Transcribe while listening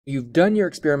You've done your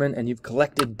experiment and you've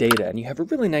collected data, and you have a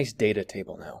really nice data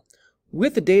table now.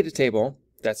 With the data table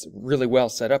that's really well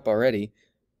set up already,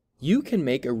 you can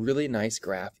make a really nice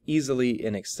graph easily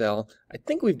in Excel. I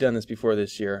think we've done this before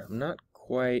this year. I'm not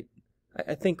quite,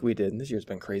 I think we did. This year's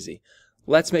been crazy.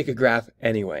 Let's make a graph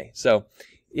anyway. So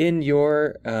in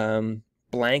your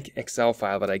blank Excel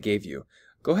file that I gave you,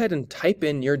 go ahead and type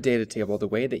in your data table the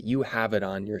way that you have it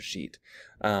on your sheet.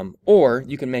 Or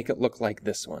you can make it look like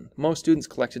this one. Most students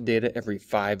collected data every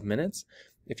 5 minutes.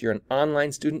 If you're an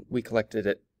online student, we collected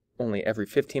it only every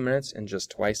 15 minutes and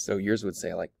just twice, so yours would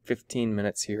say like 15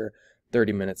 minutes here,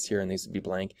 30 minutes here, and these would be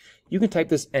blank. You can type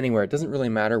this anywhere. It doesn't really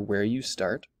matter where you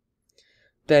start.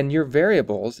 Then your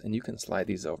variables, and you can slide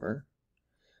these over,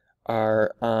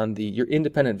 are on your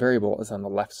independent variable is on the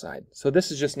left side. So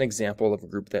this is just an example of a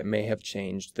group that may have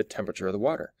changed the temperature of the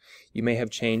water. You may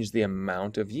have changed the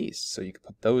amount of yeast, so you could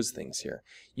put those things here.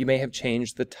 You may have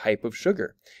changed the type of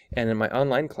sugar. And in my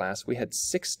online class, we had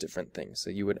 6 different things,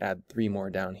 so you would add 3 more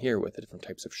down here with the different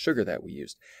types of sugar that we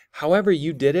used. However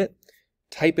you did it,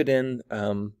 type it in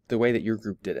the way that your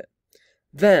group did it.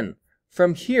 Then,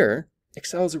 from here,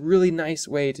 Excel is a really nice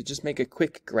way to just make a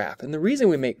quick graph. And the reason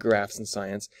we make graphs in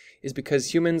science is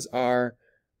because humans are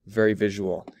very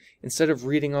visual. Instead of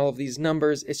reading all of these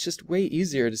numbers, it's just way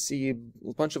easier to see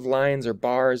a bunch of lines or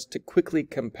bars to quickly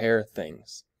compare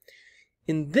things.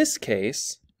 In this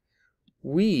case,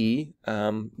 we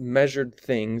measured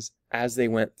things as they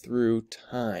went through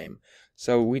time.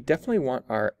 So we definitely want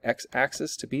our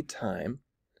x-axis to be time.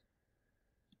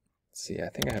 Let's see, I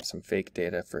think I have some fake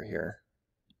data for here.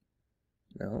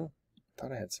 No, I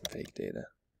thought I had some fake data.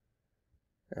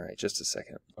 All right, just a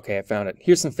second. Okay, I found it.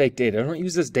 Here's some fake data. I don't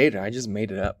use this data. I just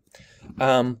made it up.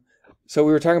 So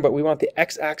we were talking about we want the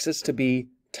x-axis to be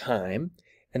time,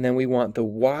 and then we want the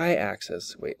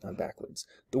y-axis, wait, I'm backwards.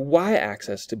 The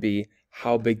y-axis to be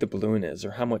how big the balloon is,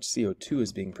 or how much CO2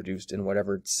 is being produced in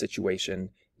whatever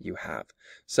situation you have.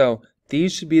 So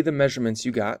these should be the measurements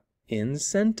you got in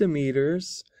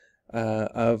centimeters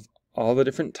of all the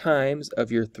different times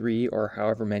of your 3 or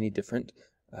however many different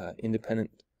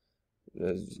independent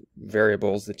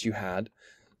variables that you had.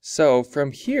 So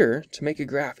from here, to make a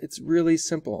graph, it's really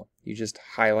simple. You just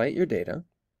highlight your data,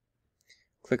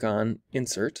 click on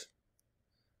Insert,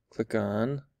 click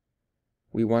on,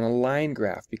 we want a line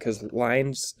graph because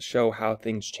lines show how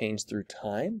things change through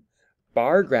time.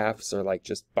 Bar graphs are like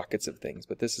just buckets of things,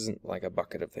 but this isn't like a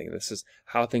bucket of things. This is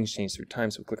how things change through time.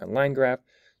 So we click on Line Graph.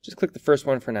 Just click the first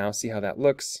one for now, see how that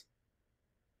looks.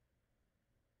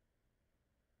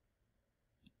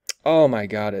 Oh my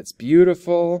God, it's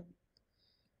beautiful.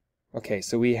 Okay,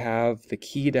 so we have the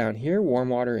key down here, warm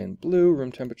water in blue,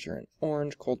 room temperature in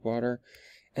orange, cold water.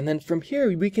 And then from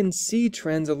here, we can see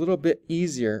trends a little bit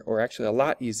easier, or actually a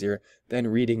lot easier, than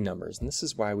reading numbers. And this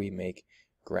is why we make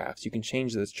graphs. You can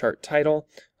change this chart title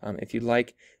if you'd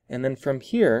like. And then from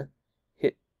here,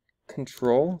 hit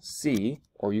Control-C,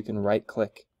 or you can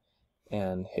right-click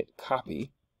and hit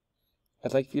copy.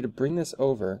 I'd like for you to bring this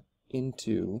over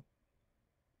into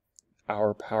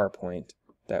our PowerPoint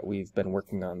that we've been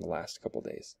working on the last couple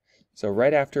days. So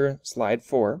right after slide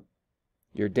 4,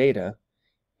 your data,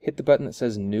 hit the button that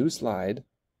says New Slide,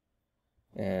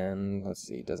 and let's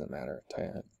see, it doesn't matter,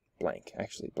 blank,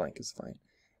 actually blank is fine.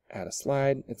 Add a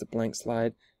slide, it's a blank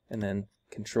slide, and then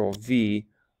Control-V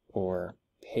or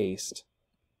paste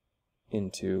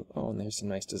into, oh, and there's some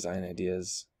nice design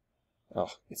ideas.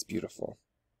 Oh, it's beautiful.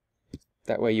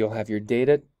 That way you'll have your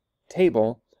data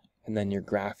table and then your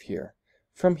graph here.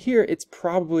 From here, it's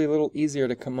probably a little easier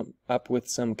to come up with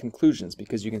some conclusions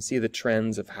because you can see the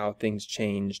trends of how things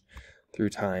changed through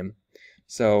time.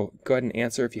 So go ahead and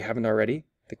answer, if you haven't already,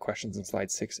 the questions in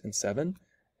slides 6 and 7.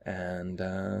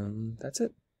 And that's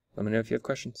it. Let me know if you have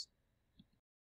questions.